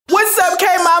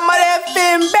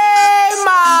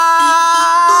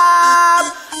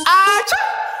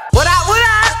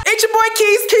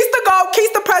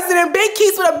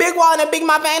Big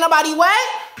Mafia, ain't nobody what?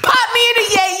 Pop me in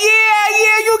it,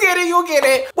 yeah, you get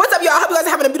it. What's up, y'all? I hope you guys are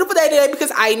having a beautiful day today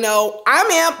because I know I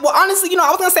am. Well, honestly, you know, I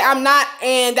was gonna say I'm not,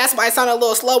 and that's why I sounded a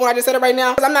little slow when I just said it right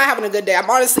now, because I'm not having a good day. I'm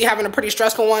honestly having a pretty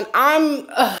stressful one. So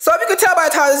if you could tell by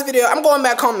the title of this video, I'm going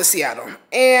back home to Seattle.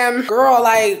 And girl,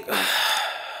 like,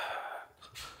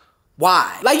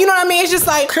 why? Like, you know what I mean? It's just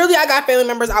like, clearly I got family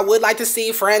members I would like to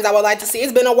see, friends I would like to see.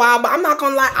 It's been a while, but I'm not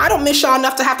gonna lie, I don't miss y'all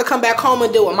enough to have to come back home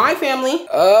and deal with my family.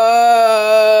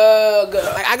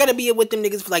 Like, I gotta be with them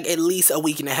niggas for like at least a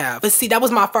week and a half. But see, that was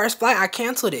my first flight. I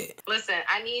canceled it. Listen,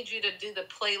 I need you to do the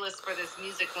playlist for this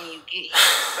music when you get here.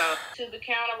 So, to the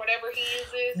count or whatever he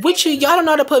uses. Which y'all don't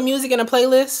know how to put music in a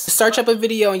playlist? Search up a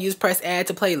video and press add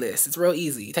to playlist. It's real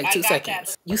easy. Take 2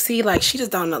 seconds. You see, like, she just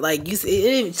don't know, like, you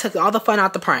see, it took all the fun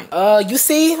out the prank. You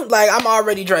see, like, I'm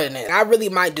already dreading it. I really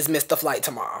might just miss the flight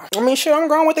tomorrow. I mean, shit, I'm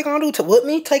grown. What they gonna do to whoop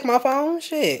me? Take my phone?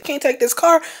 Shit, can't take this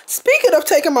car. Speaking of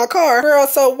taking my car, girl,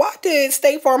 so why did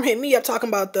State Farm hit me up talking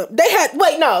about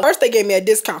wait, no. First they gave me a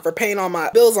discount for paying all my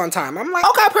bills on time. I'm like,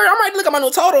 okay, I'm ready to look at my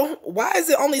new total. Why is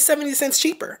it only 70 cents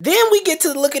cheaper? Then we get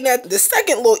to looking at the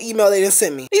second little email they done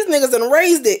sent me. These niggas done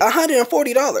raised it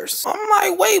 $140. I'm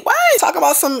like, wait, why? Talking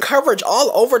about some coverage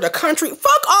all over the country.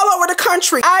 Fuck all over the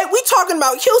country. We talking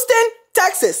about Houston,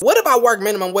 Texas. What if I work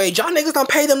minimum wage? Y'all niggas don't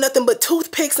pay them nothing but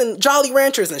toothpicks and Jolly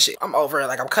Ranchers and shit. I'm over it.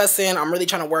 Like, I'm cussing. I'm really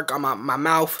trying to work on my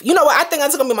mouth. You know what? I think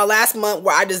that's gonna be my last month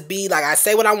where I just be like, I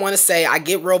say what I want to say. I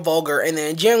get real vulgar. And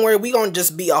then in January, we gonna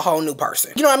just be a whole new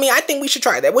person. You know what I mean? I think we should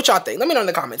try that. What y'all think? Let me know in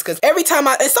the comments. Because every time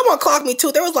and someone clocked me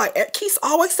too, they was like, Kees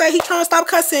always say he trying to stop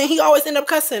cussing. He always end up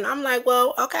cussing. I'm like,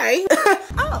 well, okay.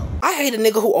 Oh. I hate a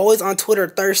nigga who always on Twitter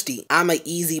thirsty. I'm an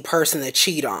easy person to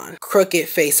cheat on. Crooked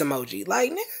face emoji.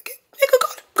 Like, nigga,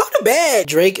 go to bed.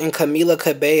 Drake and Camila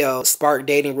Cabello sparked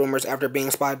dating rumors after being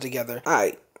spotted together.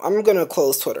 Alright, I'm gonna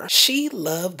close Twitter. She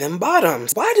loved them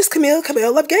bottoms. Why does Camila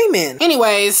Cabello love gay men?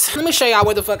 Anyways, let me show y'all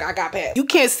what the fuck I got packed. You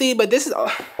can't see, but this is,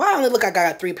 why only look, I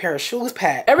got 3 pair of shoes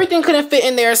packed. Everything couldn't fit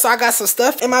in there, so I got some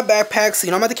stuff in my backpack. So,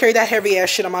 you know, I'm about to carry that heavy ass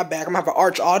shit on my back. I'm gonna have an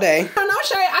arch all day. And I'll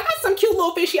show you, I got some cute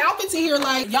little fishy outfits in here.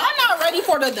 Like, y'all not ready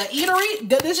for the eatery?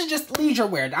 This is just leisure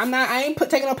wear. I ain't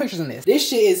taking no pictures in this. This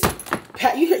shit is,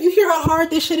 you hear how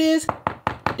hard this shit is?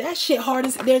 That shit hard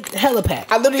as, they're hella packed.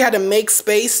 I literally had to make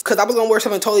space because I was gonna wear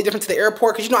something totally different to the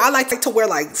airport. Cause you know, I like to wear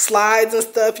like slides and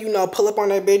stuff, you know, pull up on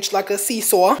that bitch like a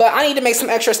seesaw. But I need to make some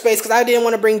extra space because I didn't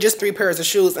want to bring just 3 pairs of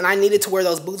shoes and I needed to wear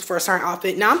those boots for a certain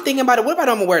outfit. Now I'm thinking about it, what if I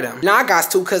don't wear them? Now I got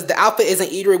to because the outfit isn't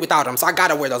eatery without them. So I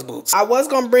gotta wear those boots. I was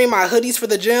gonna bring my hoodies for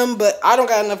the gym, but I don't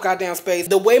got enough goddamn space.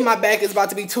 The way my back is about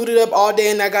to be tooted up all day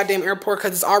in that goddamn airport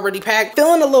because it's already packed.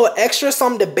 Feeling a little extra, so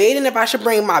I'm debating if I should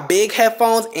bring my big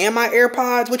headphones and my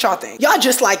AirPods. What y'all think? Y'all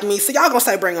just like me, so y'all gonna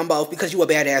say bring them both because you a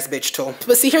badass bitch too.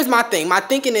 But see, here's my thing. My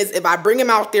thinking is if I bring them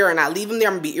out there and I leave them there,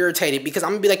 I'm gonna be irritated because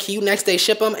I'm gonna be like, can you next day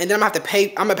ship them? And then I'm gonna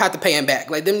have to pay them back.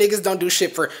 Like, them niggas don't do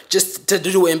shit for just to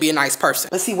do it and be a nice person.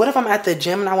 But see, what if I'm at the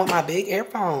gym and I want my big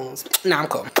earphones? Nah, I'm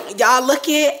cool. Y'all look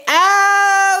at,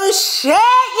 oh shit,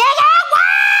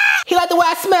 yeah, he like the way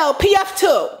I smell,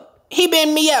 PF2. He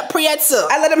been me up, Prietsu.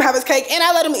 I let him have his cake and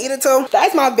I let him eat it too.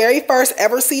 That's my very first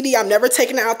ever CD. I'm never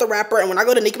taking it out the wrapper. And when I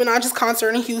go to Nicki Minaj's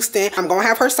concert in Houston, I'm gonna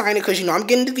have her sign it because you know I'm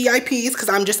getting the VIPs because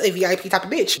I'm just a VIP type of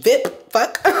bitch. VIP,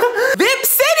 fuck. VIP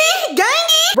City,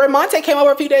 gangy. Ramonte came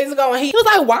over a few days ago and he was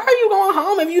like, why are you going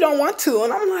home if you don't want to?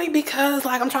 And I'm like, because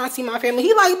like I'm trying to see my family.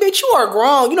 He like, bitch, you are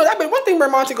grown. You know that, but one thing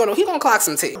Ramonte gonna do, he gonna clock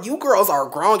some teeth. You girls are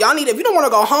grown. Y'all need, if you don't wanna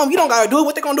go home, you don't gotta do it.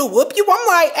 What they gonna do, whoop you? I'm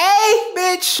like, hey,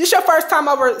 bitch, this your first time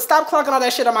over. Stop clocking all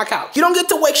that shit on my couch. You don't get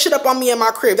to wake shit up on me in my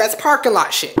crib. That's parking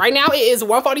lot shit. Right now it is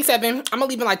 1:47. I'm gonna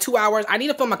leave in like 2 hours. I need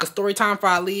to film like a story time before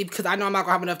I leave because I know I'm not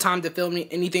gonna have enough time to film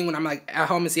anything when I'm like at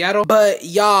home in Seattle. But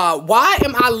y'all, why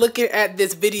am I looking at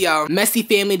this video? Messy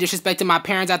family disrespecting my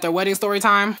parents at their wedding story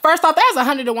time. First off, that's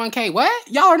 101K.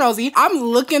 What? Y'all are nosy. I'm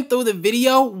looking through the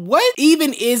video. What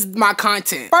even is my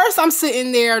content? First, I'm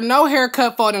sitting there, no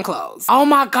haircut, folding clothes. Oh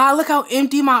my God, look how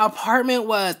empty my apartment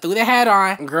was. Threw the hat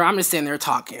on. Girl, I'm just sitting there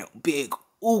talking. Big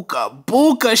ooka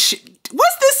booka shit.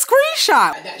 What's this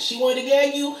screenshot? She wanted to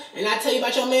gag you and I tell you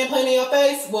about your man playing in your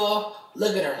face? Well,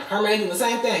 look at her. Her man do the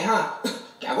same thing, huh?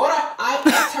 Gag order.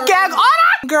 Gag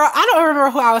order? Girl, I don't remember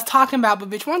who I was talking about, but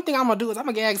bitch, one thing I'm gonna do is I'm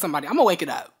gonna gag somebody. I'm gonna wake it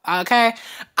up, okay?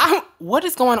 What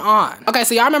is going on? Okay,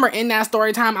 so y'all remember in that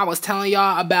story time I was telling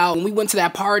y'all about when we went to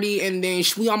that party and then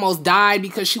we almost died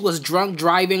because she was drunk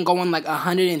driving going like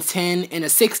 110 in a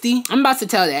 60? I'm about to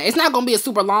tell that. It's not gonna be a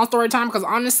super long story time because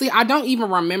honestly, I don't even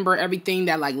remember everything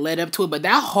that like led up to it, but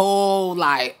that whole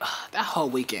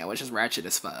weekend was just ratchet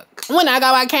as fuck. When I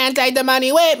go, I can't take the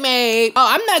money with me. Oh,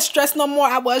 I'm not stressed no more.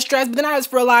 I was stressed, but then I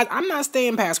just realized I'm not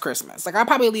staying past Christmas. Like, I'll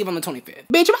probably leave on the 25th.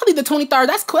 Bitch, if I leave the 23rd,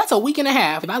 that's cool. That's a week and a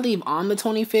half. If I leave on the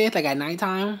 25th, like at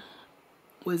nighttime,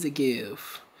 what does it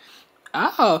give?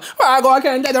 Oh, where I go, I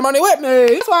can't take the money with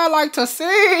me. That's what I like to see.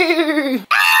 Where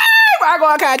I go,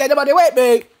 I can't take the money with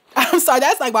me. I'm sorry,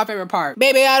 that's like my favorite part.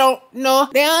 Baby, I don't know.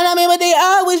 They don't know me, but they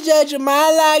always judging my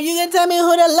life. You can tell me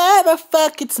who to love, but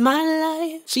fuck, it's my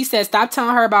life. She said, stop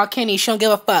telling her about Kenny. She don't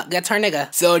give a fuck. That's her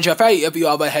nigga. So your fate if you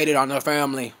ever hated on her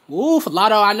family. Oof,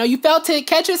 Lotto, I know you felt it.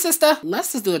 Catch it, sister.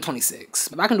 Let's just do a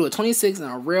 26. If I can do a 26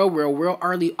 and a real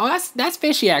early. Oh, that's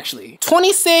fishy, actually.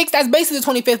 26, that's basically the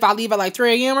 25th if I leave at like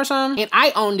 3 a.m. or something. And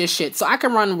I own this shit, so I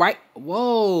can run right.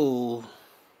 Whoa.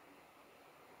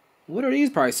 What are these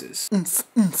prices? Try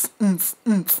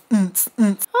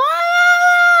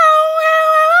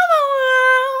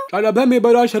to bet me,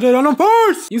 but I shut it on them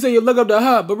first. You say you look up the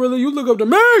hub, but really you look up to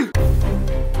me.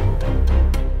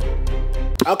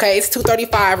 Okay, it's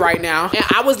 2:35 right now, and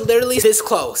I was literally this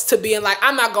close to being like,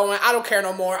 I'm not going, I don't care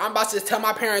no more. I'm about to tell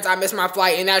my parents I missed my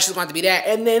flight, and that's just going to be that.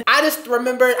 And then I just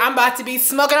remembered I'm about to be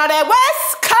smoking all that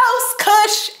West Coast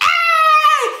Kush.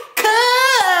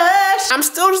 I'm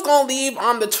still just gonna leave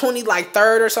on the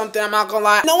 23rd or something. I'm not gonna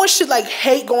lie. No one should like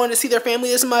hate going to see their family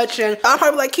this much, and I'm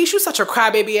probably like, Kees, you such a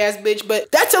crybaby ass bitch, but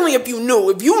that's only if you knew.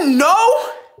 If you know,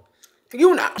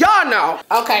 you know. Y'all know.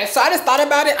 Okay, so I just thought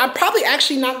about it. I'm probably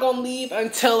actually not gonna leave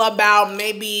until about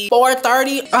maybe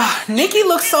 4:30. Nikki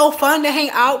looks so fun to hang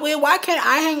out with. Why can't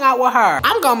I hang out with her?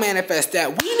 I'm gonna manifest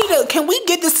that. Can we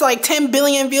get this to like 10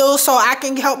 billion views so I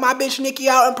can help my bitch Nikki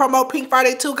out and promote Pink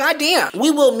Friday too? Goddamn.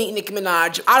 We will meet Nicki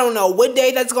Minaj. I don't know what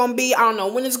day that's gonna be. I don't know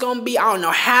when it's gonna be. I don't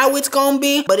know how it's gonna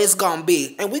be, but it's gonna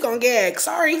be. And we gonna gag.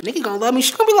 Sorry. Nikki gonna love me.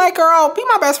 She gonna be like, girl, be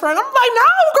my best friend. I'm like, no,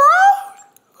 girl.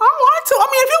 I want to. I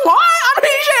mean, if you want,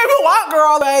 shit, if you want,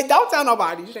 girl, like, don't tell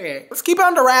nobody, shit. Let's keep it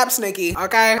under wraps, Nikki,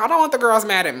 okay? I don't want the girls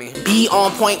mad at me. Be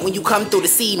on point when you come through to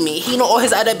see me. He know all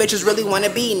his other bitches really want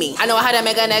to be me. I know how to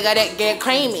make a nigga that get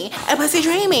creamy. And pussy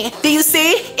dreamy. Do you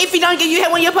see? If you don't get you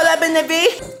hit when you pull up in the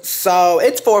V. So,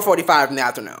 it's 4:45 in the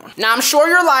afternoon. Now, I'm sure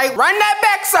you're like, run that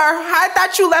back, sir. I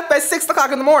thought you left at 6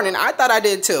 o'clock in the morning. I thought I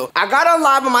did too. I got on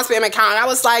live on my spam account, and I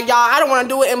was like, y'all, I don't want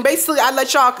to do it. And basically, I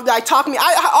let y'all, like, talk me.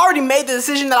 I already made the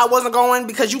decision that I wasn't going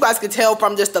because you guys could tell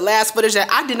from just the last footage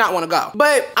that I did not want to go.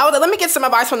 But I was like, let me get some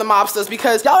advice from the mobsters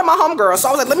because y'all are my homegirls. So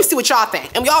I was like, let me see what y'all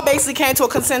think. And we all basically came to a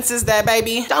consensus that,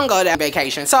 baby, don't go that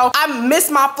vacation. So I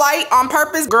missed my flight on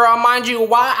purpose. Girl, mind you,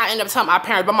 why I ended up telling my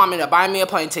parents, my mom ended up buying me a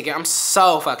plane ticket. I'm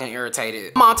so fucking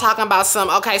irritated. Mom talking about some,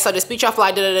 okay, so dispute your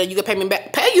flight, you can pay me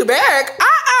back. Pay you back?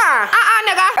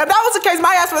 Nigga. If that was the case,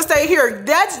 my ass would stay here.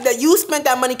 That's that you spent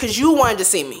that money because you wanted to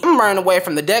see me. I'm running away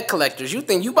from the debt collectors. You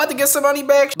think you about to get some money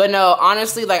back? But no,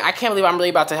 honestly, like, I can't believe I'm really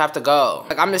about to have to go.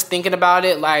 Like, I'm just thinking about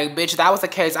it, like, bitch, if that was the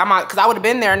case, because I would have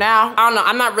been there now. I don't know,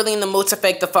 I'm not really in the mood to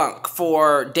fake the funk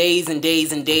for days and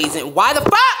days and days, and why the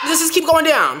fuck does this keep going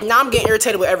down? Now I'm getting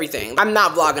irritated with everything. I'm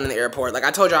not vlogging in the airport. Like, I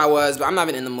told you I was, but I'm not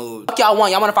even in the mood. Fuck y'all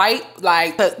want? Y'all wanna fight?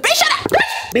 Like, bitch, shut up!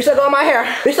 Bitch, let go of my hair.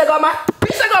 Bitch, let go of my...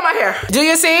 Bitch, let go of my hair. Do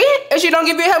you see? If she don't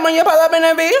give you a head when you pull up in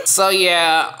that V? So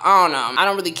yeah, I don't know. I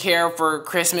don't really care for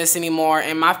Christmas anymore,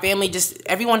 and my family just,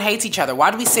 everyone hates each other.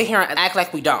 Why do we sit here and act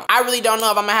like we don't? I really don't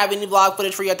know if I'm gonna have any vlog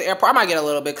footage for you at the airport. I might get a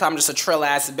little bit because I'm just a trill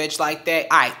ass bitch like that.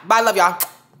 All right, bye, love y'all.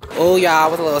 Oh, y'all, I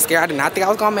was a little scared. I did not think I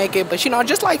was gonna make it, but you know,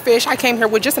 just like Fish, I came here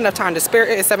with just enough time to spare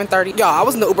it at 7:30. Y'all, I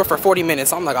was in the Uber for 40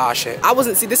 minutes, so I'm like, oh shit. I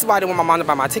wasn't, see, this is why I didn't want my mom to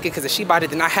buy my ticket, because if she bought it,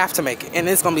 then I have to make it, and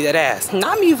it's gonna be that ass.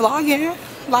 Not me vlogging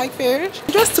like Fish.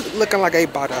 Just looking like a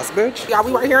badass bitch. Y'all,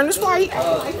 we right here in this flight.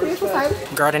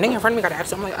 Girl, the nigga in front of me got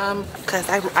asked. I'm like, cause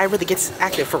I really get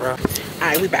active for real.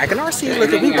 Alright, we back in our seat.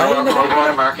 Look at we waiting in the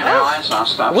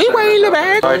back. We waiting in the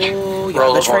back. Oh,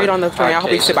 y'all, the trade on the plane. I hope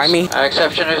you sit by me.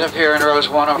 Exception is up here in rows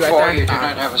 104. You do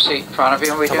not have a seat in front of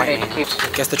you. We do need to keep.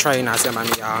 Guess the train not sitting by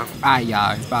me, y'all. Alright,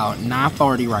 y'all, it's about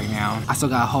 9:40 right now. I still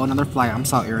got a whole another flight. I'm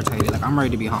so irritated. Like, I'm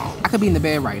ready to be home. I could be in the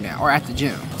bed right now or at the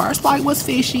gym. First flight was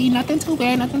fishy. Nothing too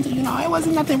bad. Nothing too, you know, it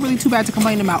wasn't nothing really too bad to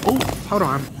complain about. Oh, hold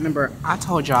on. Remember, I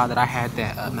told y'all that I had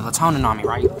that melatonin on me,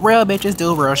 right? Real bitches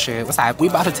do real shit. What's up? We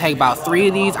about to take about 3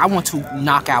 of these. I want to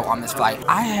knock out on this flight.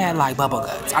 I had like like bubble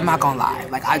guts. I'm not gonna lie.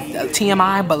 Like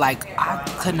TMI, but like I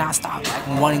could not stop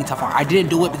like wanting to fart. I didn't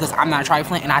do it because I'm not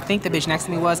trifling, and I think the bitch next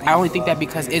to me was. I only think that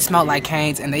because it smelled like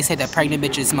canes, and they say that pregnant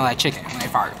bitches smell like chicken when they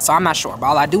fart. So I'm not sure, but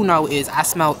all I do know is I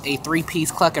smelled a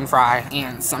 3-piece cluck and fry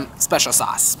and some special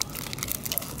sauce.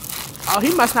 Oh,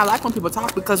 he must not like when people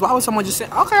talk, because why would someone just say,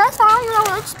 okay, that's fine, you know,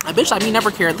 a bitch like me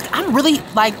never cared. Like, I'm really,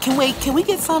 like, can we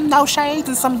get some no shades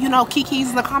and some, you know, kikis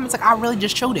in the comments? Like, I really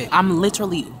just chilled it. I'm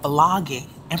literally vlogging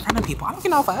in front of people. I don't get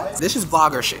no fucks. This is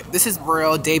vlogger shit. This is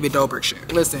real David Dobrik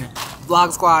shit. Listen,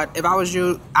 vlog squad, if I was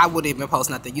you, I wouldn't even post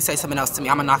nothing. You say something else to me,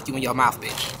 I'm gonna knock you in your mouth,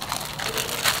 bitch.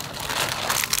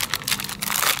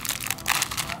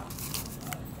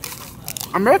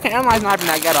 American Airlines not even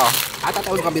that ghetto. I thought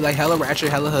that was gonna be like hella ratchet,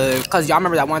 hella hood. Cause y'all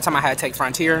remember that one time I had to take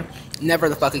Frontier? Never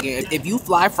the fuck again. If you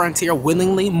fly Frontier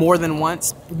willingly more than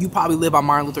once, you probably live on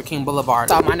Martin Luther King Boulevard.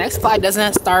 So my next flight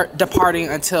doesn't start departing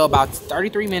until about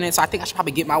 33 minutes. So I think I should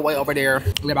probably get my way over there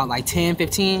in about like 10,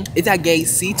 15. It's at gate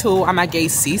C2, I'm at gate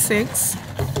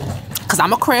C6. Cause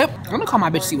I'm a crip. I'm gonna call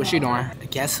my bitch, see what she doing.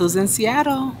 Guess who's in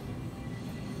Seattle?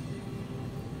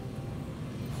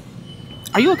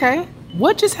 Are you okay?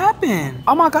 What just happened?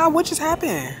 Oh my God, what just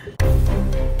happened?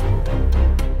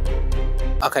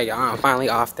 Okay, y'all, I'm finally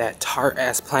off that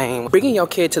tart-ass plane. Bringing your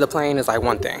kid to the plane is like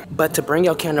one thing, but to bring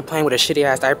your kid on the plane with a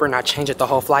shitty-ass diaper and not change it the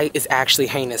whole flight is actually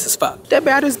heinous as fuck. That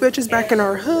baddest bitch is back in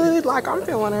her hood. Like, I'm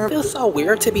feeling her. It feels so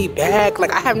weird to be back.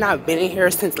 Like, I have not been in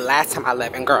here since the last time I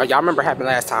left. And girl, y'all remember what happened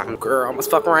last time. Girl, almost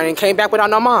fucked around and came back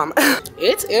without no mom.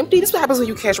 It's empty. This is what happens when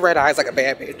you catch red eyes like a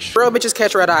bad bitch. Real bitches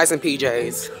catch red eyes in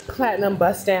PJs. Platinum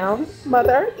bust down.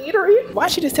 Mother, eatery. Why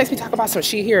she just text me talk about some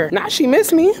shit here? Nah, she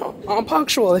missed me. I'm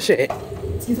punctual and shit.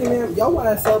 Excuse me, ma'am. Your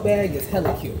water's so bag is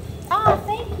hella cute. Oh,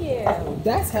 thank you.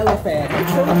 That's hella fat.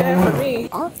 It's really bad for me.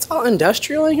 Oh, it's all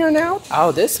industrial in here now?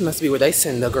 Oh, this must be where they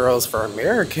send the girls for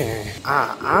American.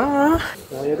 Well,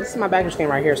 yeah, this is my baggage claim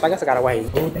right here, so I guess I gotta wait.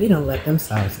 Oh, they done let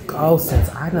themselves go since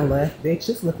I done left. Bitch,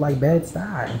 this look like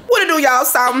Bed-Stuy. What it do, y'all?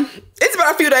 Something. It's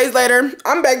about a few days later.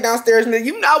 I'm back downstairs, and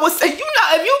you know what's, if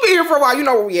you've been here for a while, you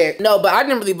know where we at. No, but I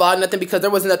didn't really vlog nothing because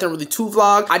there wasn't nothing really to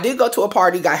vlog. I did go to a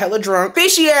party, got hella drunk.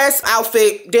 Fishy ass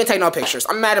outfit, didn't take no pictures.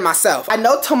 I'm mad at myself. I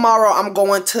know tomorrow I'm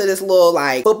going to this little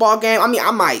like football game. I mean, I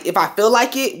might. If I feel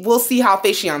like it, we'll see how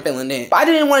fishy I'm feeling then. But I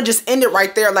didn't want to just end it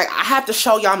right there. Like, I have to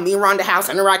show y'all me around the house,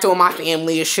 interacting with my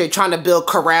family and shit, trying to build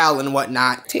corral and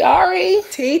whatnot. Tiari,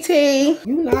 TT,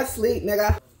 you not sleep,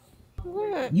 nigga.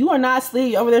 What? You are not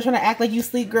sleep. Over there trying to act like you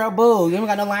sleep, girl. Boo. You ain't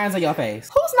got no lines on your face.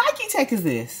 Whose Nike Tech is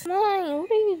this? Mine, what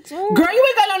are you doing? Girl, you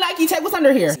ain't got no Nike Tech. What's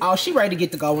under here? Oh, she ready to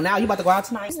get to go now. You about to go out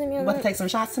tonight? You about to take some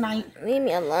shots tonight? Leave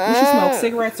me alone. You should smoke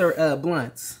cigarettes or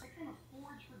blunts.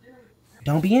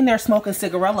 Don't be in there smoking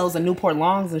cigarillos and Newport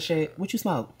Longs and shit. What you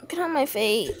smoke? Get on my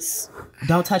face.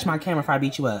 Don't touch my camera if I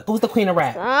beat you up. Who's the queen of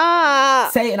rap?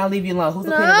 Stop. Say it and I'll leave you alone. Who's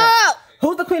the queen of rap?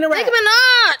 Who's the queen of rap? Nicki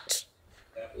Minaj.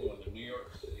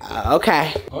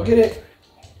 Okay. Go get it.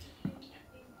 You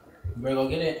better go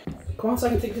get it. Come on so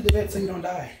I can take you to the vet so you don't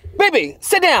die. Baby,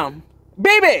 sit down.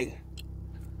 Baby.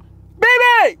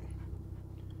 Baby.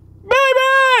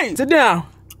 Baby. Sit down.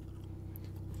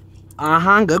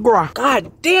 Good girl.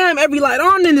 God damn, every light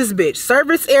on in this bitch.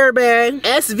 Service airbag,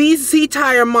 SVC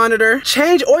tire monitor,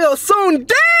 change oil soon.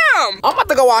 Damn! I'm about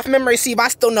to go off memory, see if I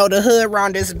still know the hood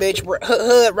around this bitch.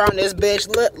 Hood around this bitch.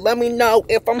 Let me know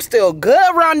if I'm still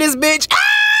good around this bitch. Ah!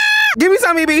 Give me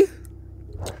some, EB.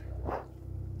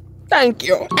 Thank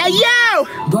you. Hey, yo!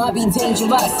 Bobby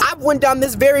Dangerous. I went down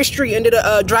this very street and did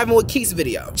a driving with Kees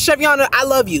video. Cheviana, I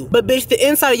love you. But bitch, the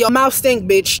inside of your mouth stink,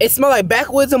 bitch. It smell like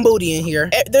backwoods and booty in here.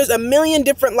 There's a million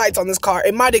different lights on this car.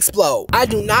 It might explode. I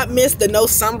do not miss the no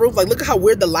sunroof. Like, look at how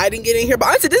weird the lighting get in here. But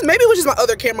honestly, this maybe it was just my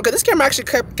other camera, because this camera actually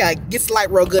gets the light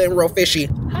real good and real fishy.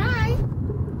 Hi.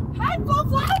 Hi,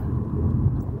 Fly.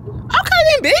 Okay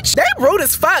then, bitch. They rude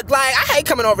as fuck. Like, I hate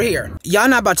coming over here. Y'all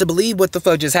not about to believe what the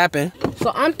fuck just happened.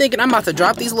 So I'm thinking I'm about to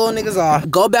drop these little niggas off,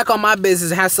 go back on my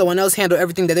business and have someone else handle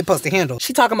everything that they're supposed to handle.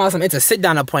 She talking about some, it's a sit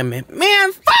down appointment.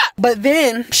 Man, fuck! But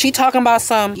then she talking about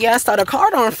some, yeah, I started a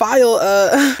card on file.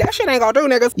 That shit ain't gonna do,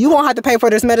 niggas. You won't have to pay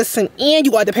for this medicine and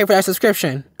you got to pay for that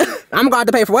subscription. I'm gonna have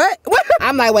to pay for what?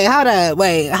 I'm like, wait, how that?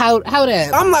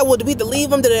 I'm like, well, do we have to leave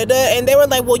them? And they were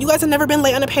like, well, you guys have never been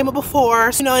late on a payment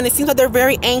before. You know, and it seems like they're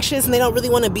very anxious and they don't really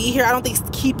want to be here. I don't think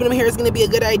keeping them here is gonna be a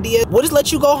good idea. We'll just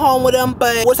let you go home with them,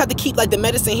 but we'll just have to keep like the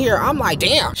medicine here. I'm like,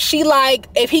 damn. She like,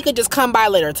 if he could just come by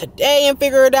later today and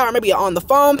figure it out, or maybe on the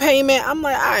phone payment. I'm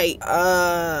like, all right,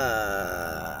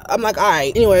 I'm like, all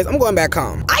right. Anyways, I'm going back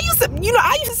home. I used to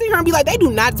sit here and be like, they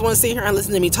do not want to sit here and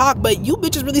listen to me talk, but you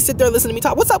bitches really sit there and listen to me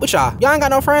talk. What's up with y'all? Y'all ain't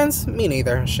got no friends? Me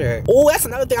neither. Shit. Oh, that's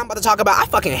another thing I'm about to talk about. I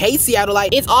fucking hate Seattle.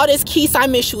 Like, it's all this Kees, I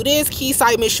miss you this, Kees,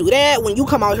 I miss you that. When you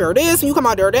come out here this, when you come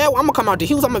out there that, I'm gonna come out to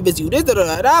Hughes, I'm gonna visit you this, da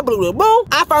da da, blah blah blah.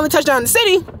 I finally touched down in the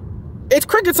city. It's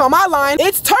crickets on my line.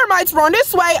 It's termites run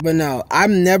this way. But no,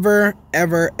 I'm never,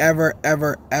 ever, ever,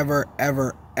 ever, ever,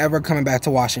 ever, ever coming back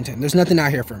to Washington. There's nothing out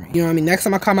here for me. You know what I mean? Next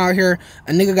time I come out here,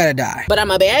 a nigga gotta die. But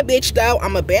I'm a bad bitch though.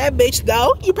 I'm a bad bitch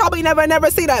though. You probably never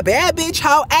seen a bad bitch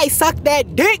hoe. Hey, suck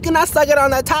that dick and I suck it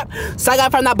on the top. Suck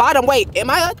it from the bottom. Wait, am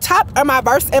I a top? Am I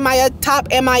verse? Am I a top?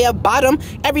 Am I a bottom?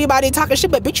 Everybody talking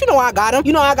shit, but bitch, you know I got him.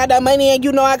 You know I got the money and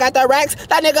you know I got the racks.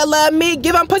 That nigga love me.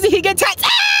 Give him pussy, he get taxed.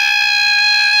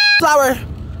 Flower,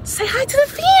 say hi to the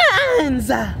fans.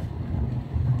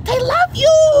 They love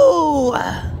you.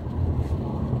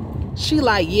 She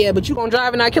like, yeah, but you gonna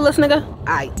drive and not kill us, nigga?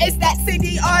 Aight. It's that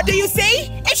CDR, do you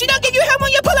see? If she don't give you him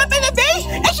when you pull up in the V,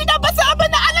 if she don't bust her up in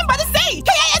the island by the sea,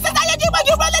 KASSING when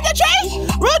you roll in the tree,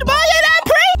 rude boy in that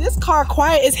pre. This car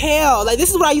quiet as hell. Like, this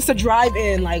is what I used to drive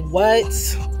in. Like, what?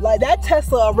 Like, that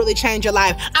Tesla will really change your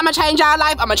life. I'ma change your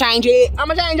life, I'ma change it.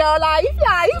 I'ma change your life.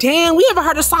 Damn, we haven't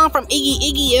heard a song from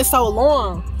Iggy in so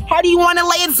long. How do you wanna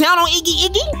lay it down on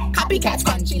Iggy? Copycats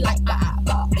crunchy like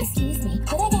excuse me,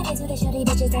 but I got this with the shorty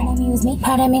bitches don't amuse me.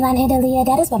 Part of Milan, Italy,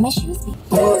 that is what my shoes be.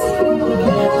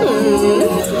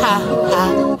 Ha,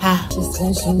 ha, ha.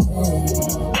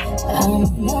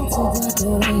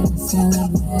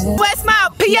 Where's my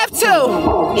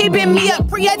PF2? He been me up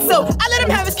pre-etsu. I let him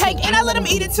have his cake and I let him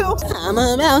eat it too. I'm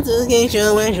about to get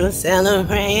you when you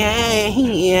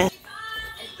celebrate.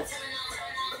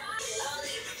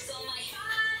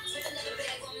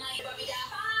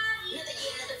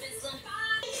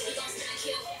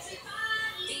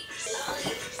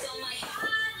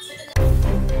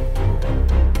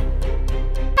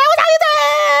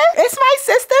 It's my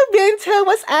sister Binta.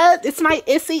 What's up? It's my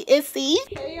Issy.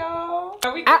 Hey y'all.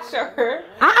 Are we gonna show her?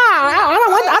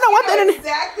 I don't want that.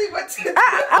 Exactly what to do.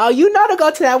 Oh, you know to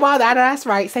go to that wall. That's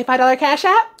right. Say $5 cash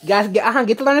app. You guys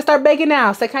get to learn to start begging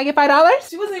now. Say, can I get $5?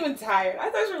 She wasn't even tired. I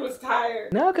thought she was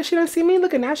tired. No, cause she don't see me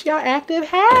looking. Now she all active.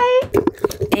 Hey.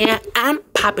 And I'm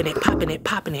popping it.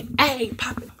 Hey,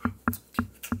 popping it.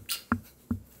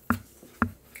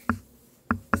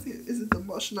 This is the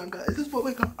emotion I got. Is this what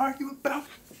we're gonna argue about?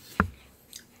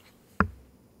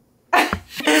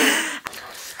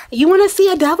 You wanna see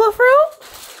a devil fruit?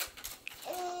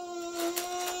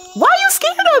 Why are you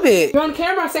scared of it? You're on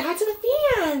camera. Say hi to the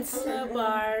fans. Hello,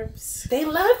 Barbs. They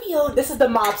love you. This is the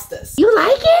mobsters. You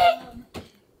like it?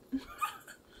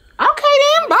 Okay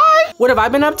then, bye. What have I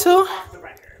been up to?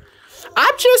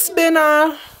 I've just been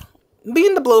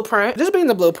being the blueprint. Just being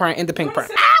the blueprint in the pink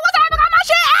print.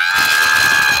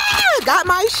 Got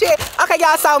my shit. Okay,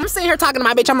 y'all, so I'm sitting here talking to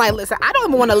my bitch. I'm like, listen, I don't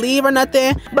even want to leave or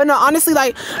nothing. But no, honestly,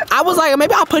 like, I was like,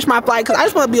 maybe I'll push my flight because I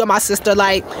just want to be with my sister.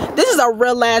 Like, this is a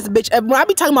real ass bitch. When I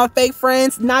be talking about fake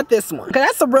friends, not this one. Because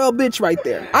that's a real bitch right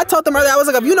there. I told them earlier, I was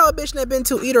like, if you know a bitch that been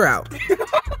to, eat her out.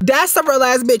 That's a real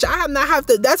ass bitch. I have not have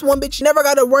to, that's one bitch you never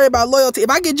got to worry about loyalty.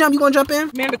 If I get jumped, you gonna jump in?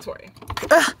 Mandatory.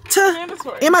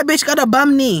 Mandatory. And my bitch got a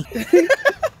bum knee.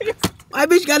 My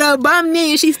bitch got a bum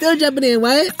knee and she's still jumping in.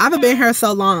 What? I haven't been here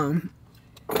so long.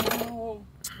 Oh,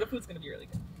 the food's gonna be really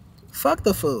good. Fuck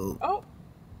the food. Oh,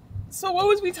 so what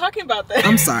was we talking about then?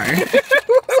 I'm sorry.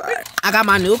 Sorry. I got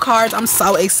my new cards. I'm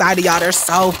so excited, y'all. They're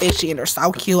so fishy and they're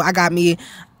so cute. I got me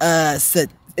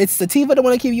it's sativa the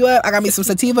one to keep you up. I got me some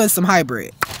sativa and some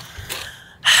hybrid.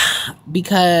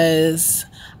 Because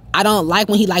I don't like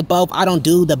when he like both. I don't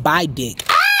do the bi dick.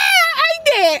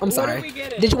 I'm sorry.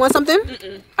 Did you want something?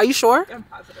 Mm-mm. Are you sure? I'm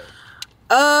positive.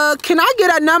 Can I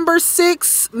get a number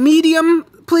 6 medium,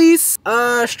 please?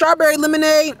 Strawberry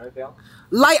lemonade.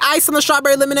 Light ice on the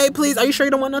strawberry lemonade, please. Are you sure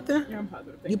you don't want nothing? Yeah, I'm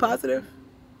positive. You positive?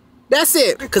 That's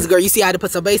it. Cause girl, you see I had to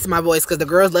put some bass in my voice cause the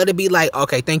girls let it be like,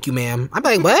 okay, thank you, ma'am. I'm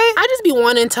like, what? I just be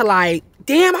wanting to like,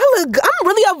 damn, I'm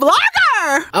really a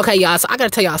vlogger. Okay, y'all, so I gotta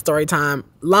tell y'all a story time.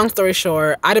 Long story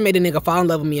short, I done made a nigga fall in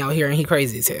love with me out here and he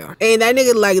crazy as hell. And that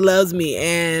nigga like loves me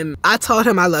and I told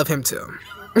him I love him too.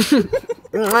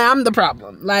 I'm the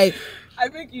problem. Like, I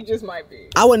think you just might be.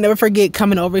 I would never forget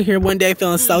coming over here one day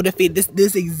feeling so defeated.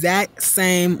 This exact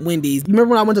same Wendy's. Remember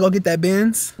when I went to go get that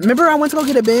Benz? Remember I went to go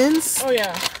get a Benz? Oh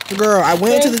yeah. Girl, I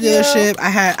went to the dealership.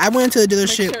 I went to the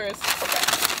dealership. Make sure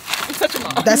it's such a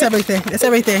mom. That's everything. That's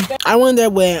everything. I went there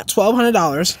with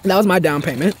 $1,200. That was my down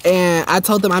payment. And I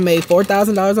told them I made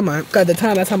 $4,000 a month. Cause at the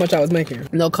time, that's how much I was making.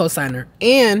 No cosigner.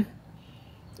 And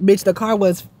bitch, the car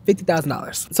was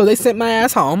 $50,000. So they sent my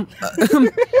ass home.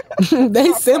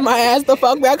 They sent my ass the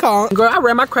fuck back home. Girl, I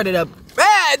ran my credit up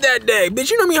bad that day.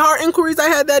 Bitch, you know how many hard inquiries I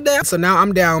had that day? So now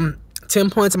I'm down 10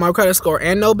 points on my credit score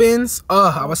and no bins.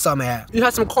 Oh, I was so mad. You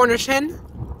had some Cornish hen?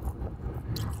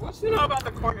 What you know about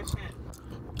the Cornish hen?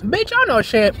 Bitch, I know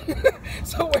shit.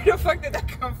 So where the fuck did that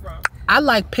come from? I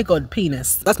like pickled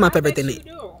penis. That's my favorite thing to eat.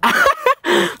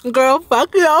 Do. Girl,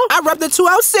 fuck you. I rep the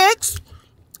 206.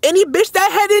 Any bitch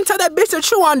that head into that bitch to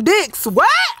chew on dicks. What?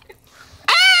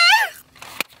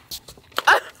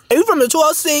 If you from the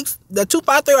 206, the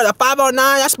 253, or the 509,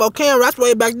 that's Spokane, that's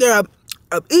way back there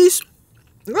up east.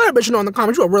 Let a bitch know in the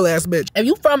comments, you a real ass bitch. If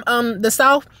you from the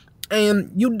south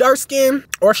and you dark skin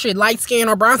or shit, light skin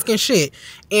or brown skin shit,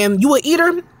 and you a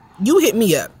eater, you hit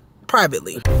me up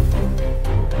privately.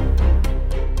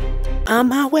 On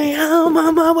my way home,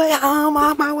 on my way home,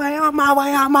 on my way, on my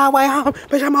way, on my way home.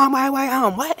 Bitch, I'm on my way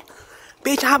home. What?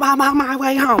 Bitch, I'm on my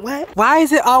way home. What? Why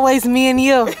is it always me and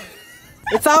you?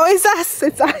 It's always us.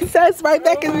 It's always us right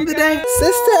back in the day.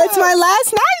 Sister, it's my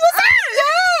last night. What's up?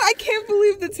 Yeah, I can't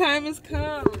believe the time has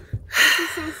come. This is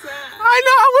so sad. I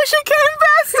know, I wish it came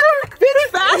faster.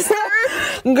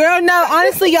 Faster. Girl, no,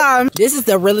 honestly, y'all, this is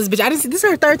the realest bitch. I didn't see, this is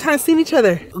our third time seeing each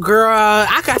other. Girl,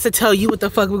 I got to tell you what the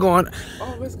fuck we're going on.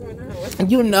 Oh, what's going on?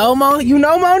 You know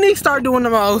Monique start doing the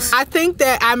most. I think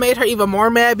that I made her even more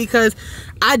mad because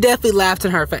I definitely laughed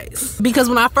in her face. Because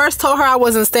when I first told her I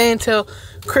wasn't staying till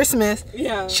Christmas,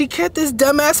 yeah, she kept this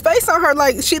dumbass face on her.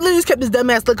 Like, she literally just kept this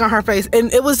dumbass look on her face.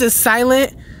 And it was just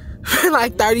silent for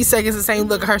like 30 seconds, the same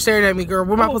look of her staring at me. Girl,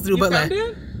 what am I supposed to do but like,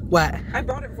 what? I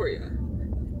bought it for you.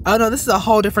 Oh no, this is a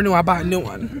whole different new. I bought a new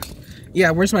one.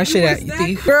 Yeah, where's my shit at, you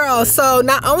thief? Girl, so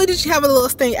not only did she have a little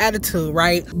stink attitude,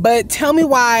 right? But tell me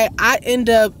why I end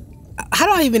up, how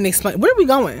do I even explain? Where are we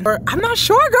going? I'm not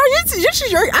sure, girl.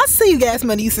 I see you gas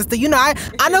money, you sister. You know,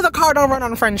 I know the car don't run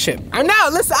on friendship. I know,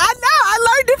 listen,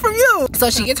 I learned it from you. So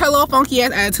she gets her little funky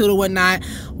ass attitude and whatnot,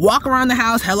 walk around the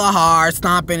house hella hard,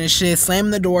 stomping and shit,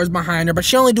 slamming the doors behind her, but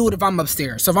she only do it if I'm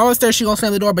upstairs. So if I'm upstairs, she gonna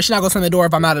slam the door, but she not gonna slam the door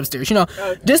if I'm not upstairs. You know,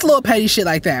 just little petty shit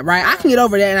like that, right? I can get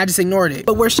over that and I just ignored it.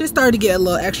 But where shit started to get a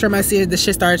little extra messy, the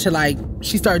shit started to like,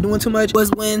 she started doing too much,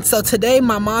 was when, so today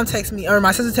my mom texted me, or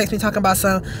my sister texted me talking about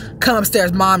some, come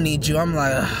upstairs, mom needs you. I'm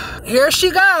like, ugh. Here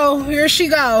she go.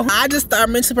 I just start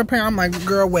mentally preparing. I'm like,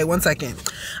 girl, wait 1 second.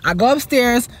 I go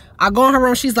upstairs, I go in her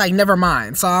room, she's like, never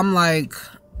mind. So I'm like,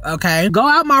 okay, go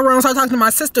out my room, start talking to my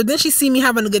sister. Then she see me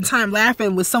having a good time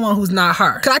laughing with someone who's not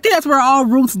her. Cause I think that's where it all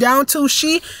roots down to.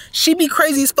 She be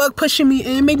crazy as fuck, pushing me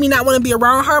and make me not want to be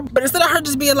around her. But instead of her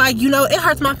just being like, you know, it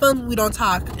hurts my feelings when we don't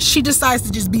talk, she decides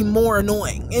to just be more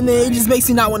annoying. And then it just makes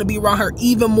me not want to be around her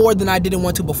even more than I didn't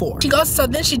want to before. She goes, so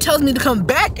then she tells me to come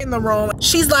back in the room.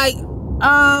 She's like,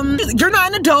 you're not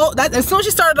an adult. That as soon as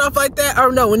she started off like that,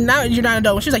 or no, now you're not an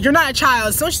adult. She's like, you're not a child.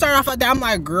 As soon as she started off like that, I'm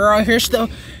like, girl, here's the,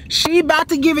 she about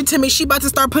to give it to me. She about to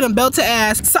start putting belt to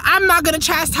ass. So I'm not gonna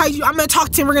chastise you. I'm gonna talk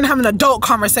to you. We're gonna have an adult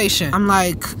conversation. I'm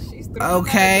like,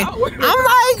 okay. I'm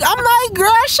like,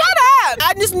 girl, shut up.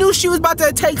 I just knew she was about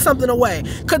to take something away.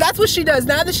 Cause that's what she does.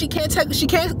 Now that she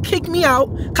can't kick me out,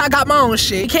 cause I got my own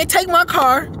shit. She can't take my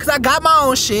car, cause I got my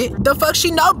own shit. The fuck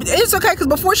she know? It's okay, cause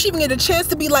before she even get a chance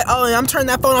to be like, oh, I'm turning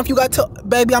that phone off, you got to,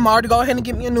 baby, I'm already go ahead and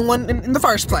get me a new one in the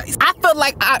first place. I felt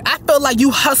like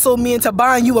you hustled me into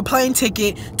buying you a plane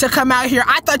ticket to come out here.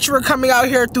 I thought you were coming out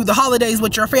here through the holidays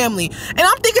with your family. And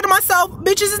I'm thinking to myself,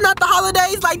 bitches, it's not the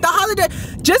holidays. Like, the holiday,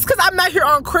 just cause I'm not here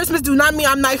on Christmas do not mean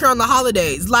I'm not here on the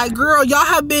holidays. Like, girl, y'all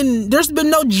have been, there's been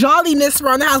no jolliness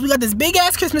around the house. We got this big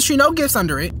ass Christmas tree, no gifts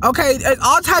under it. Okay,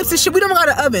 all types of shit. We don't got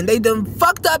an oven. They done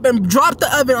fucked up and dropped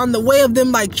the oven on the way of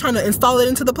them like trying to install it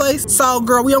into the place. So,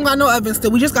 girl, we don't got no oven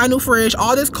still. We just got a new fridge,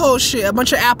 all this cold shit, a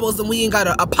bunch of apples, and we ain't got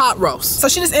a pot roast. So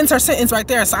she just ends her sentence right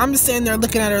there. So I'm just sitting there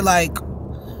looking at her like,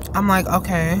 I'm like,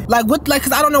 okay. Like, what, like,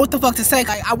 cause I don't know what the fuck to say.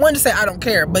 Like, I wanted to say I don't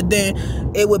care, but then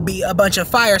it would be a bunch of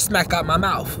fire smack out my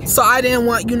mouth. So I didn't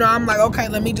want, you know, I'm like, okay,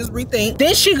 let me just rethink.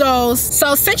 Then she goes,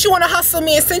 so since you want to hustle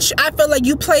me and since I feel like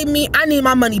you played me, I need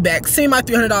my money back. Send me my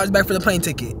 $300 back for the plane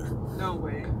ticket. No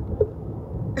way.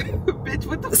 Bitch,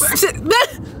 what the fuck?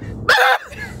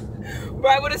 Bro,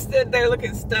 I would have stood there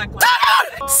looking stuck.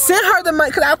 Like, sent her the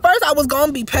money, because at first I was going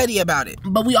to be petty about it.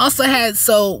 But we also had,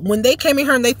 so when they came in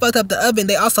here and they fucked up the oven,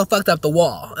 they also fucked up the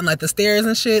wall. And like the stairs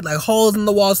and shit, like holes in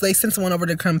the walls, so they sent someone over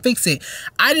to come fix it.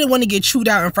 I didn't want to get chewed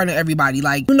out in front of everybody.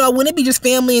 Like, you know, when it be just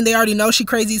family and they already know she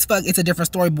crazy as fuck, it's a different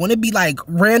story. But when it be like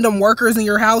random workers in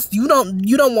your house, you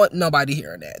don't want nobody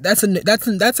hearing that.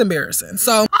 That's embarrassing.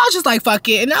 So I was just like, fuck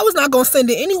it. And I was not going to send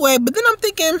it anyway. But then I'm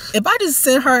thinking, if I just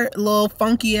sent her a little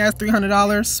funky ass $300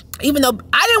 $300. Even though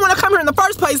I didn't want to come here in the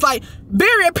first place. Like,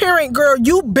 very apparent, girl,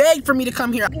 you begged for me to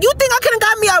come here. You think I could have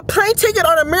got me a plane ticket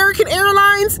on American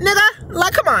Airlines, nigga?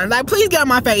 Like, come on, like, please get on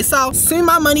my face. So, send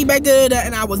my money back,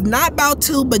 and I was not about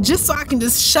to, but just so I can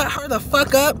just shut her the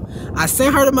fuck up, I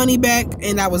sent her the money back,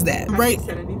 and that was that, right?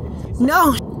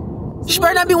 No, she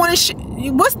better not be wanting shit.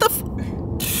 What's the?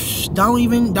 Don't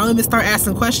even start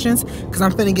asking questions, because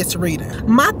I'm finna get to reading.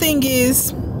 My thing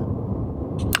is,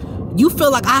 you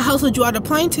feel like I hustled you out a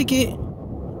plane ticket.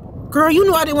 Girl, you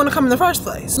knew I didn't want to come in the first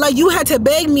place. Like, you had to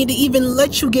beg me to even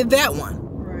let you get that one.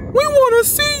 Right. We want to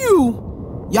see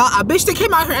you. Y'all, a bitch that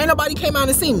came out here, ain't nobody came out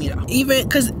and seen me though. Even,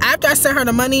 because after I sent her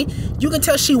the money, you can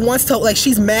tell she wants to, like,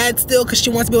 she's mad still because she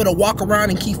wants to be able to walk around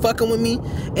and keep fucking with me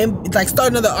and, like, start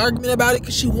another argument about it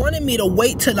because she wanted me to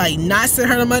wait to, like, not send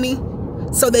her the money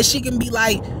so that she can be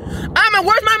like,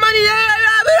 where's my money?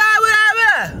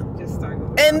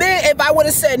 And then if I would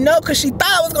have said no, because she thought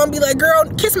I was gonna be like, girl,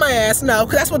 kiss my ass, no,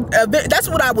 because that's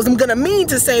what I was gonna mean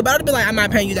to say, but I'd be like, I'm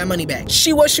not paying you that money back.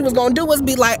 What she was gonna do was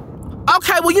be like,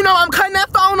 okay, well, you know, I'm cutting that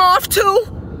phone off too.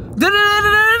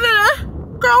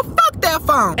 Girl, fuck that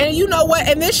phone. And you know what?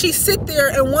 And then she sit there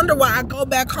and wonder why I go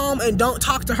back home and don't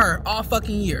talk to her all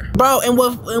fucking year. Bro, and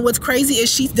what's crazy is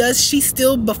she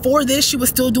still, before this, she was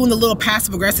still doing the little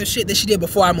passive aggressive shit that she did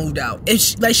before I moved out. And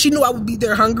she knew I would be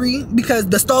there hungry because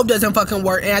the stove doesn't fucking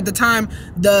work. And at the time,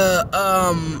 the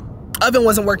oven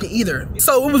wasn't working either.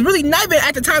 So it was really not even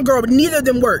at the time, girl, but neither of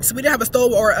them worked. So we didn't have a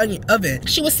stove or an oven.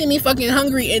 She would see me fucking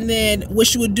hungry, and then what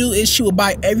she would do is she would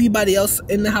buy everybody else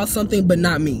in the house something, but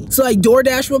not me. So like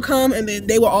DoorDash would come, and then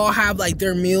they would all have like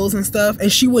their meals and stuff,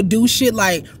 and she would do shit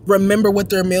like remember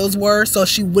what their meals were, so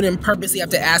she wouldn't purposely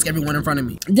have to ask everyone in front of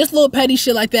me. Just little petty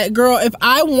shit like that. Girl, if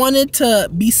I wanted to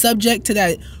be subject to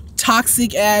that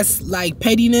toxic ass like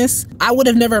pettiness, I would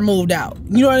have never moved out.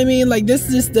 You know what I mean? Like,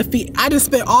 this is defeat. I just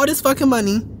spent all this fucking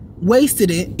money,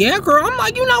 wasted it. Yeah, girl, I'm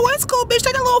like, you know what? It's cool, bitch.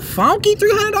 Take a little funky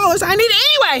 $300. I need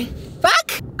it anyway.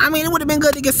 Fuck. I mean, it would have been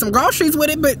good to get some groceries with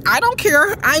it, but I don't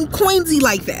care. I'm queensy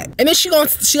like that. And then she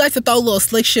likes to throw a little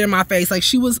slick shit in my face. Like,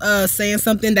 she was saying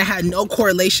something that had no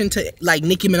correlation to like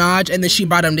Nicki Minaj, and then she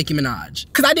brought up Nicki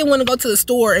Minaj. Cause I didn't want to go to the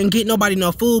store and get nobody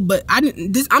no food, but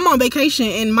I'm on vacation,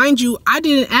 and mind you, I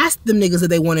didn't ask them niggas if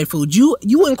they wanted food. You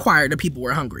inquired if people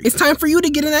were hungry. It's time for you to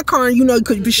get in that car, and you know,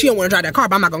 cause she don't want to drive that car,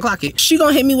 but I'm not gonna clock it. She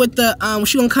gonna hit me with the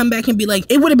she gonna come back and be like,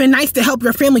 it would have been nice to help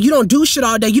your family. You don't do shit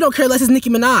all day. You don't care less it's Nicki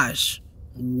Minaj.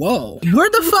 Whoa, where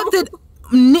the fuck did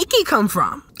Nicki come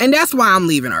from? And that's why I'm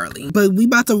leaving early. But we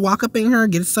about to walk up in here,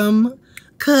 get some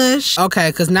kush. Okay,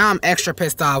 because now I'm extra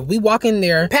pissed off. We walk in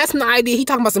there, pass him the ID. He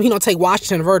talking about something, he don't take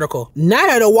Washington Vertical. Not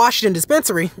at a Washington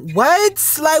dispensary.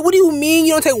 What? Like, what do you mean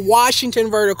you don't take Washington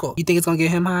Vertical? You think it's gonna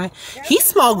get him high? He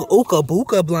smoked Ooka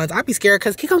Booka blunts. I'd be scared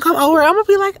because he gonna come over. I'm gonna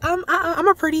be like, I'm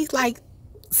a pretty, like,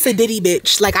 sedity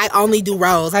bitch. Like, I only do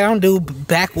rolls. I don't do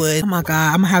backwoods. Oh my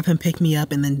God, I'm gonna have him pick me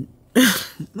up and then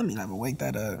let me not even wake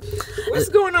that up. What's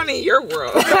going on in your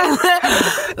world?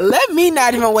 Let me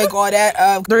not even wake all that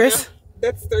up, Chris.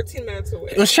 That's 13 minutes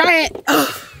away. Let's try it.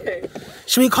 Okay.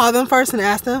 Should we call them first and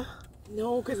ask them?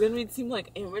 No, because then we'd seem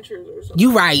like amateurs or something.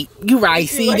 You right.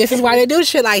 See, like, this is why they do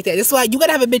shit like that. This is why you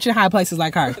gotta have a bitch in high places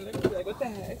like her. They're gonna be like, what the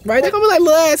heck? Right? They're gonna be like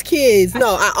little ass kids.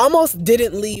 No, I almost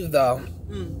didn't leave though.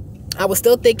 I was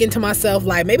still thinking to myself,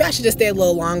 like, maybe I should just stay a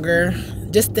little longer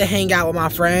just to hang out with my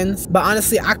friends. But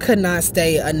honestly, I could not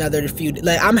stay another few.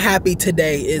 Like, I'm happy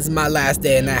today is my last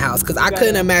day in that house, because I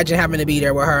couldn't imagine having to be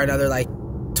there with her another like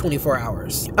 24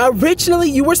 hours. Originally,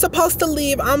 you were supposed to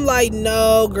leave. I'm like,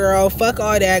 no, girl, fuck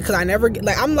all that, because I never,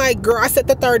 like, I'm like, girl, I set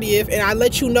the 30th, and I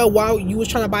let you know while you was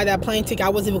trying to buy that plane ticket, I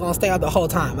wasn't even gonna stay out the whole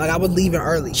time. Like, I was leaving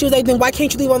early. She was like, then why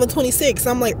can't you leave on the 26th?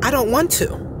 I'm like, I don't want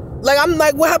to. Like, I'm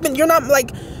like, what happened? You're not,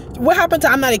 like, what happened to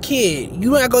I'm not a kid?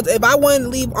 You and I go to, if I wanted to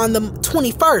leave on the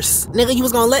 21st, nigga, you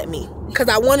was gonna let me. Because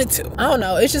I wanted to. I don't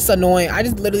know. It's just annoying. I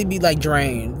just literally be like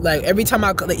drained. Like every time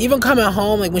I, like, even coming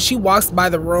home, like when she walks by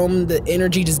the room, the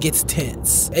energy just gets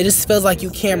tense. It just feels like you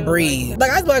can't breathe.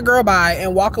 Like I just let a girl by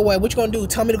and walk away. What you gonna do?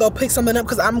 Tell me to go pick something up?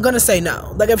 Because I'm gonna say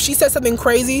no. Like if she said something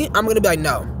crazy, I'm gonna be like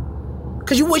no.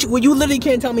 Because you literally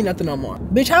can't tell me nothing no more.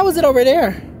 Bitch, how was it over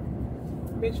there?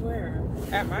 Bitch, where?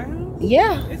 At my house?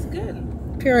 Yeah. It's good.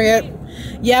 Period.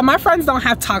 Yeah, my friends don't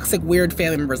have toxic, weird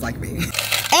family members like me.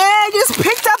 I just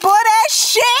picked up all that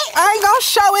shit. I ain't gonna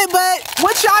show it, but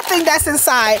what y'all think that's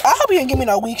inside? I hope you didn't give me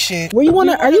no weak shit. Where you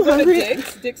wanna, are you hungry?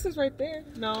 Dick's is right there.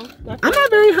 No. I'm not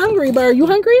very hungry, but are you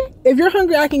hungry? If you're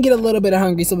hungry, I can get a little bit of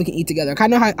hungry so we can eat together. I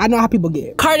know how people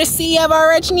get. Courtesy of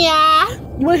Original.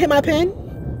 You wanna hit my pen?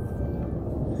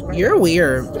 You're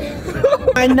weird.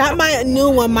 Not my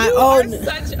new one, my old. You are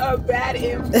such a bad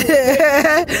influence.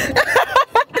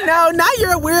 No, now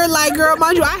you're a weird like girl.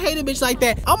 Mind you, I hate a bitch like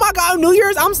that. Oh my God, New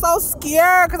Year's, I'm so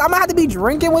scared because I'm gonna have to be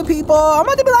drinking with people. I'm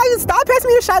gonna have to be like, stop passing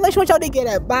me the shot. Let you want y'all to get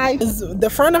at. Bye. The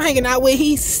friend I'm hanging out with,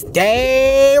 he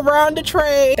stay around the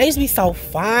trade. They used to be so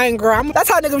fine, girl. That's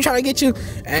how nigga be trying to get you.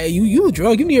 Hey, you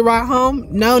drunk? You need a ride home?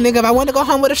 No, nigga. If I wanted to go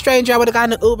home with a stranger, I would have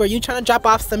gotten an Uber. You trying to drop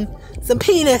off some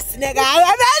penis, nigga?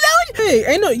 Hey,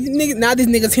 ain't no niggas. Now these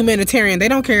niggas humanitarian. They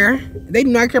don't care. They do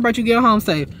not care about you getting home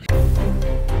safe.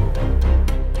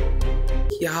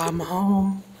 Y'all, I'm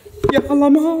home. Y'all,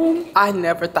 I'm home. I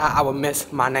never thought I would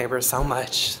miss my neighbors so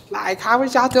much. Like, how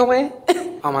was y'all doing?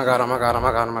 Oh my God, oh my God, oh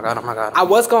my God, oh my God, oh my God. I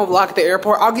was gonna vlog at the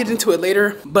airport. I'll get into it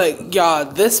later. But y'all,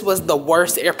 this was the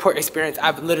worst airport experience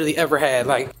I've literally ever had.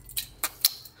 Like,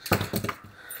 I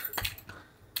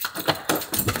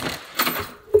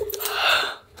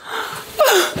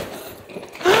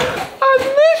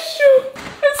miss you.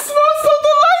 It smells so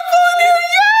delightful in here.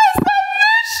 Yes, I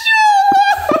miss you.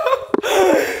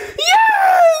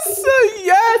 Yes,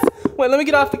 yes. Wait, let me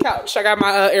get off the couch. I got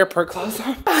my airport clothes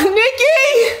on. Nikki!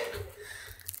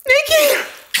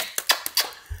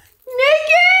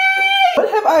 What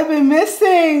have I been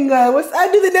missing? Do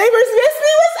the neighbors miss me?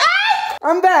 What's up?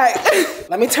 I'm back.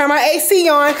 Let me turn my AC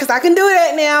on because I can do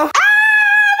that now. I'm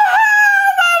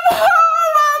home.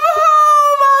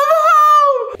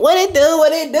 What it do?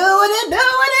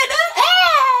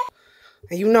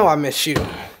 And you know I miss you.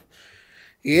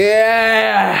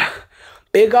 Yeah.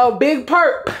 Big old big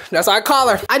perp. That's what I call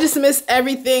her. I just miss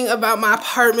everything about my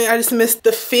apartment. I just miss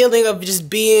the feeling of just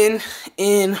being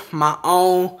in my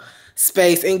own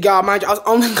space. And y'all, mind you, I was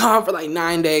only gone for like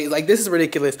 9 days. Like, this is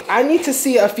ridiculous. I need to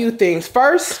see a few things.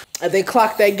 First, they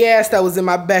clocked that gas that was in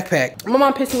my backpack. My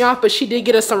mom pissed me off, but she did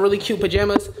get us some really cute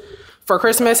pajamas for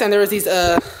Christmas. And there was these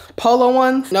polo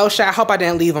ones. No shit, I hope I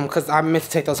didn't leave them because I meant to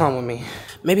take those home with me.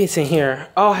 Maybe it's in here.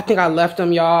 Oh, I think I left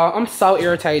them, y'all. I'm so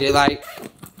irritated. Like,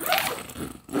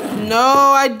 no,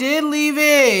 I did leave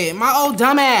it. My old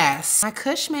dumbass. My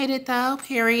cush made it though,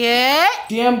 period.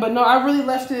 Damn, but no, I really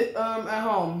left it at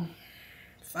home.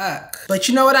 Fuck. But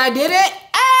you know what I did it?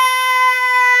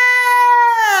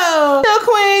 Oh! The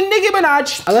Queen, Nicki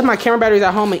Minaj. I left my camera batteries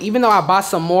at home, and even though I bought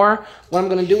some more, what I'm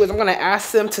gonna do is I'm gonna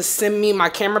ask them to send me my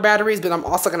camera batteries, but I'm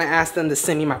also gonna ask them to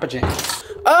send me my pajamas.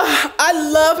 I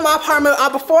love my apartment.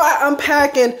 Before I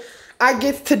unpack and I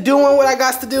get to doing what I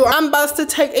got to do, I'm about to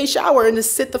take a shower and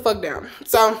just sit the fuck down.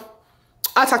 So,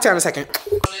 I'll talk to you in a second.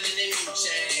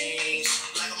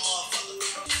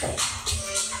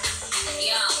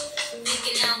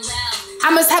 I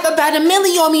must have about $1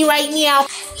 million on me right now.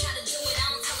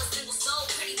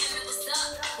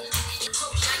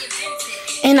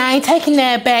 And I ain't taking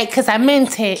that back because I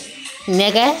meant it,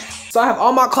 nigga. So I have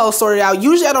all my clothes sorted out.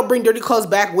 Usually I don't bring dirty clothes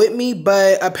back with me,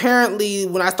 but apparently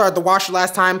when I started the washer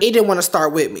last time, it didn't want to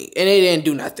start with me. And it didn't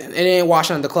do nothing. It didn't wash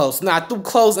none of the clothes. Now I threw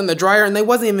clothes in the dryer and they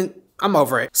wasn't even, I'm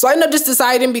over it. So I ended up just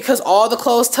deciding because all the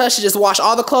clothes touch to just wash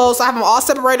all the clothes. So I have them all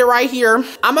separated right here.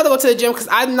 I'm about to go to the gym because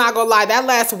I'm not gonna lie. That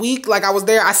last week, like I was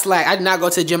there, I slacked. I did not go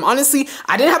to the gym. Honestly,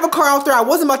 I didn't have a car out there. I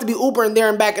wasn't about to be Ubering there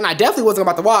and back, and I definitely wasn't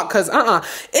about to walk because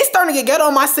it's starting to get ghetto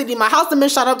in my city. My house has been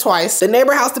shot up twice. The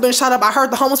neighbor house has been shot up. I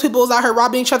heard the homeless people was out here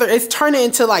robbing each other. It's turning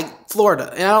into like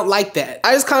Florida, and I don't like that.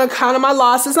 I just kind of counted my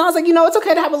losses, and I was like, you know, it's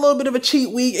okay to have a little bit of a cheat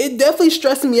week. It definitely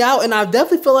stressed me out, and I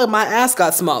definitely feel like my ass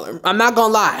got smaller. I'm not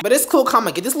gonna lie, but it's cool. Come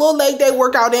on, get this little leg day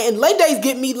workout in, and leg days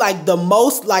get me like the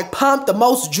most like pumped, the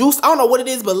most juice. I don't know what it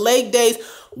is, but leg days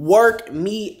work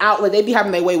me out. Like they be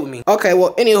having their way with me. Okay,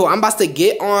 well, anywho, I'm about to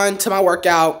get on to my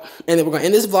workout, and then we're gonna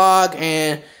end this vlog,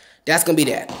 and that's gonna be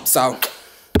that. So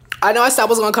I know I said I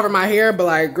wasn't gonna cover my hair, but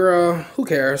like, girl, who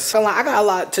cares? So like, I got a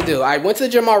lot to do. I went to the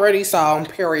gym already, so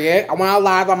period. I went out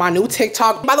live on my new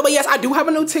TikTok. By the way, yes, I do have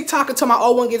a new TikTok until my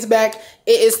old one gets back.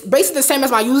 It is basically the same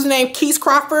as my username,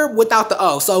 KeesCrawfrd, without the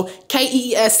O. So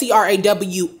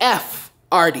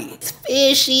KeesCrawfrd. It's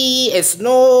fishy, it's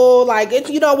no, like,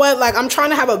 it's, you know what, like, I'm trying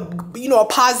to have a, you know, a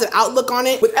positive outlook on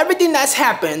it. With everything that's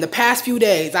happened the past few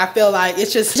days, I feel like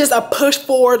it's just a push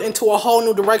forward into a whole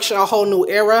new direction, a whole new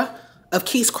era of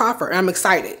KeesCrawfrd, and I'm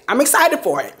excited. I'm excited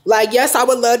for it. Like, yes, I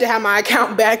would love to have my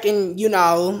account back and, you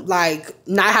know, like,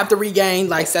 not have to regain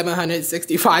like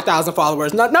 765,000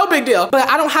 followers. No big deal. But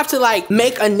I don't have to like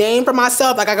make a name for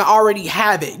myself. Like I can already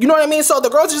have it. You know what I mean? So the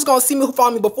girls are just gonna see me who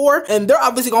followed me before, and they're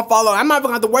obviously gonna follow. I'm not even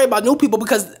gonna have to worry about new people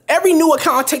because every new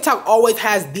account on TikTok always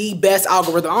has the best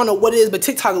algorithm. I don't know what it is, but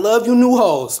TikTok love you new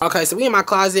hoes. Okay, so we in my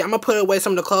closet. I'm gonna put away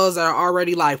some of the clothes that are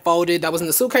already like folded, that was in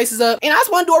the suitcases up. And I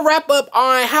just wanna do a wrap up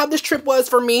on how this trip trip was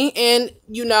for me, and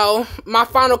you know, my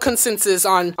final consensus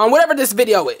on whatever this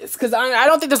video is, because I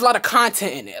don't think there's a lot of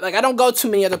content in it. Like, I don't go too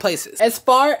many other places. As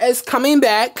far as coming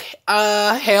back,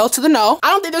 hell to the no.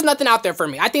 I don't think there's nothing out there for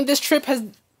me. I think this trip has...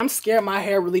 I'm scared my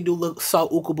hair really do look so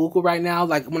uku buku right now.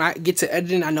 Like, when I get to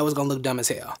editing, I know it's gonna look dumb as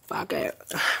hell. Fuck it.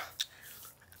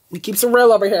 We keep some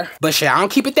real over here. But shit, I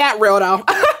don't keep it that real though.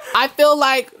 I feel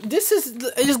like this is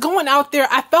just going out there.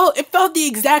 It felt the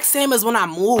exact same as when I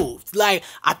moved. Like,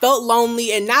 I felt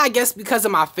lonely, and now I guess because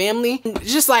of my family,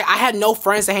 just like I had no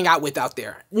friends to hang out with out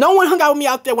there. No one hung out with me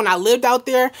out there when I lived out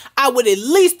there. I would at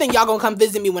least think y'all gonna come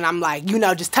visit me when I'm like, you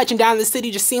know, just touching down in the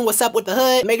city, just seeing what's up with the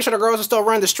hood, making sure the girls are still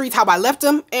running the streets how I left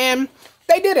them, and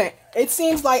they didn't. It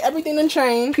seems like everything done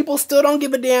changed. People still don't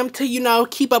give a damn to, you know,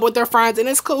 keep up with their friends, and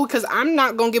it's cool because I'm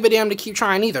not gonna give a damn to keep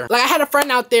trying either. Like, I had a friend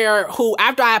out there who,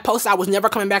 after I had posted I was never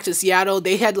coming back to Seattle,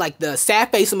 they had like the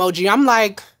sad face emoji. I'm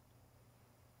like,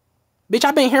 bitch,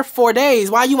 I've been here for 4 days.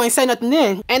 Why you ain't say nothing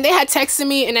then? And they had texted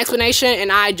me an explanation,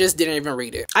 and I just didn't even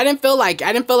read it. I didn't feel like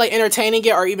entertaining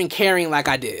it or even caring like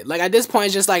I did. Like, at this point,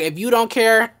 it's just like, if you don't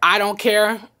care, I don't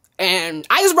care. And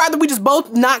I just rather we just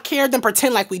both not care than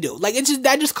pretend like we do. Like,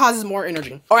 that just causes more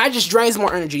energy. Or that just drains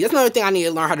more energy. That's another thing I need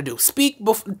to learn how to do. Think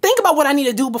about what I need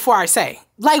to do before I say.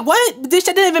 Like, what? This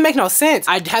shit didn't even make no sense.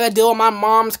 I had to deal with my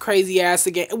mom's crazy ass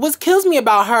again. What kills me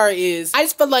about her is I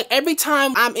just feel like every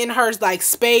time I'm in her like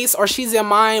space or she's in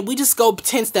mine, we just go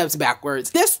 10 steps backwards.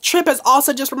 This trip has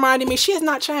also just reminded me she has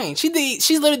not changed.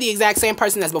 She's literally the exact same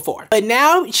person as before. But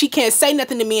now she can't say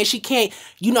nothing to me, and she can't,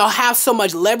 you know, have so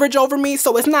much leverage over me.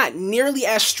 So it's not nearly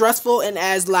as stressful and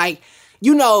as, like,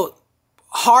 you know,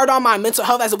 hard on my mental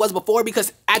health as it was before,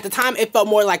 because at the time it felt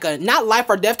more like a not life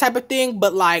or death type of thing,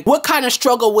 but like, what kind of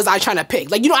struggle was I trying to pick?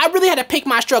 Like, you know, I really had to pick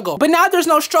my struggle. But now there's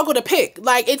no struggle to pick.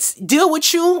 Like, it's deal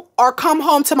with you or come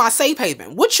home to my safe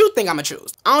haven. What you think I'm gonna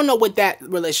choose? I don't know what that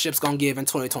relationship's gonna give in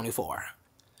 2024.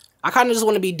 I kind of just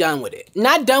want to be done with it.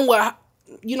 Not done with,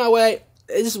 you know what?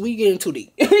 We getting too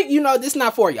deep. You know, this is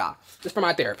not for y'all. Just for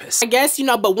my therapist. I guess, you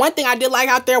know, but one thing I did like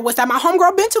out there was that my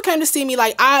homegirl Bento came to see me.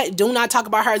 Like, I do not talk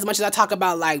about her as much as I talk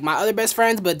about, like, my other best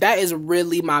friends, but that is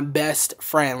really my best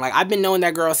friend. Like, I've been knowing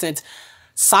that girl since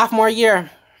sophomore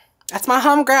year. That's my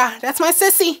homegirl. That's my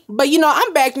sissy. But, you know,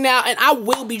 I'm back now, and I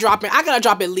will be dropping. I gotta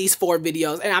drop at least 4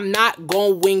 videos, and I'm not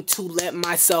going to let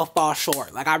myself fall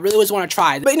short. Like, I really just want to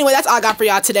try. But anyway, that's all I got for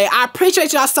y'all today. I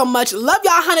appreciate y'all so much. Love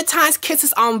y'all 100 times.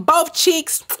 Kisses on both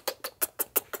cheeks.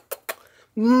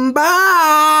 Bye.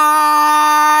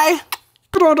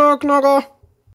 Product nugget.